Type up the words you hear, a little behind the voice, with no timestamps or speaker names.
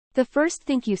The first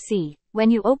thing you see,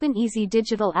 when you open Easy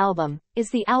Digital Album, is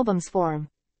the Albums form.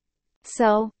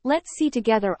 So, let's see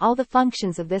together all the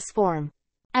functions of this form.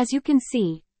 As you can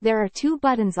see, there are two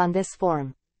buttons on this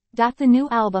form. The New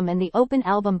Album and the Open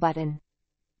Album button.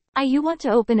 You want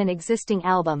to open an existing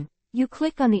album, you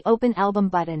click on the Open Album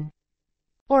button.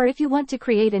 Or if you want to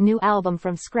create a new album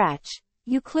from scratch,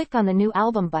 you click on the New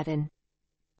Album button.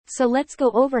 So let's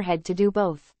go overhead to do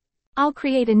both. I'll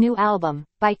create a new album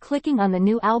by clicking on the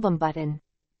New Album button.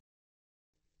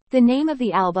 The name of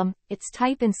the album, its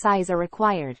type and size are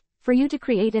required for you to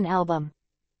create an album.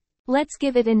 Let's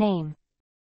give it a name.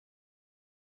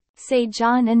 Say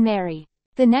John and Mary.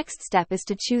 The next step is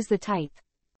to choose the type.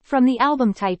 From the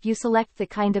album type you select the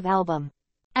kind of album.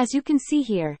 As you can see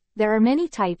here, there are many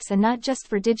types and not just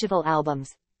for digital albums,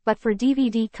 but for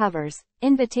DVD covers,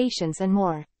 invitations and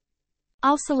more.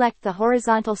 I'll select the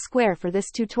horizontal square for this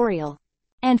tutorial.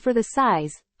 And for the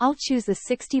size, I'll choose the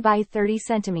 60 by 30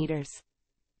 centimeters.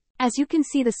 As you can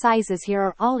see the sizes here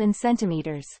are all in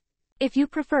centimeters. If you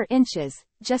prefer inches,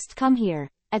 just come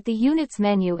here, at the Units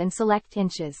menu and select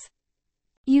Inches.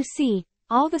 You see,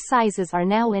 all the sizes are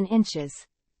now in inches.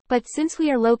 But since we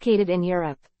are located in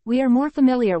Europe, we are more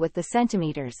familiar with the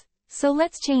centimeters, so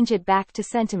let's change it back to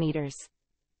centimeters.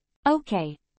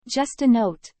 Okay. Just a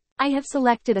note. I have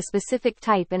selected a specific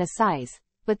type and a size,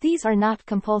 but these are not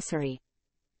compulsory.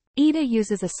 EDA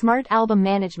uses a smart album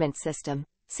management system,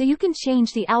 so you can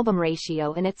change the album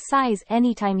ratio and its size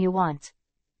anytime you want,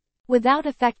 without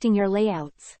affecting your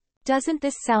layouts. Doesn't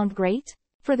this sound great?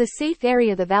 For the safe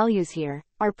area the values here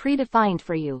are predefined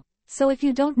for you, so if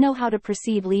you don't know how to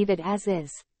proceed leave it as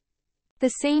is. The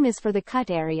same is for the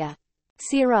cut area.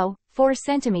 0.4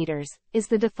 centimeters is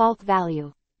the default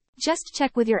value. Just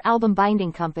check with your album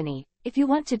binding company if you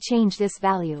want to change this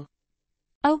value.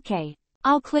 Okay.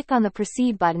 I'll click on the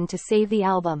Proceed button to save the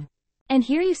album. And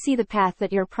here you see the path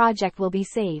that your project will be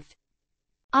saved.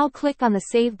 I'll click on the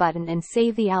Save button and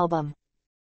save the album.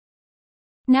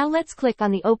 Now let's click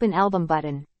on the Open Album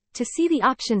button to see the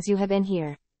options you have in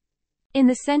here. In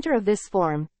the center of this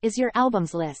form is your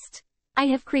albums list. I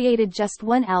have created just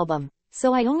one album,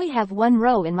 so I only have one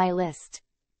row in my list.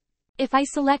 If I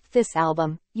select this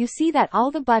album, you see that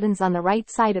all the buttons on the right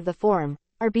side of the form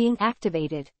are being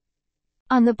activated.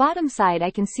 On the bottom side I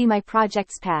can see my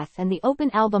project's path and the Open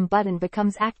Album button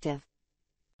becomes active.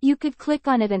 You could click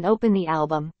on it and open the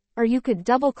album, or you could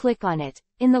double-click on it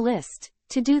in the list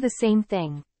to do the same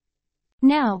thing.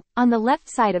 Now, on the left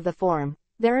side of the form,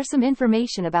 there are some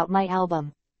information about my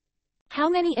album. How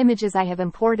many images I have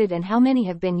imported and how many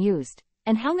have been used,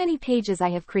 and how many pages I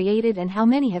have created and how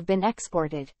many have been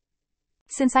exported.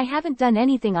 Since I haven't done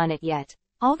anything on it yet,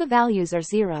 all the values are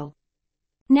 0.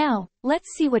 Now,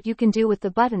 let's see what you can do with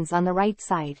the buttons on the right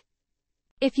side.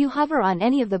 If you hover on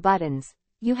any of the buttons,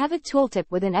 you have a tooltip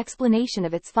with an explanation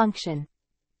of its function.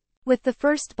 With the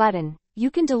first button, you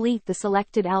can delete the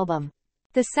selected album.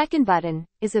 The second button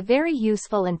is a very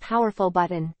useful and powerful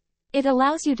button. It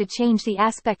allows you to change the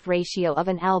aspect ratio of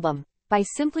an album by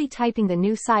simply typing the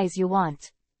new size you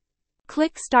want.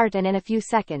 Click Start and in a few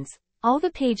seconds, all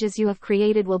the pages you have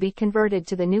created will be converted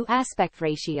to the new aspect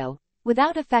ratio,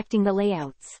 without affecting the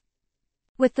layouts.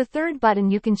 With the third button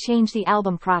you can change the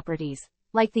album properties,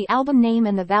 like the album name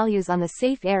and the values on the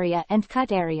safe area and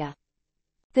cut area.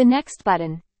 The next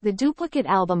button, the Duplicate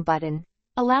Album button,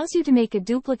 allows you to make a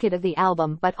duplicate of the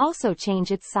album but also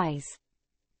change its size.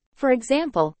 For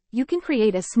example, you can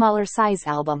create a smaller size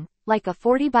album, like a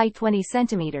 40 by 20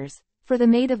 centimeters, for the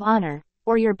Maid of Honor,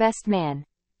 or your best man,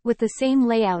 with the same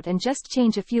layout and just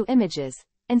change a few images,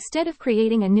 instead of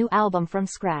creating a new album from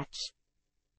scratch.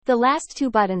 The last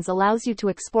two buttons allows you to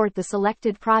export the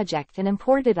selected project and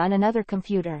import it on another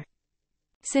computer.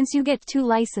 Since you get 2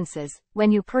 licenses,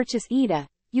 when you purchase EDA,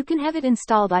 you can have it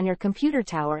installed on your computer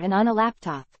tower and on a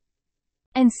laptop.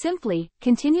 And simply,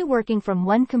 continue working from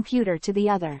one computer to the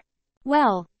other.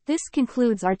 Well, this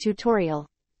concludes our tutorial.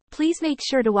 Please make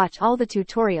sure to watch all the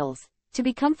tutorials to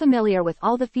become familiar with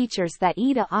all the features that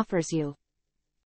EDA offers you.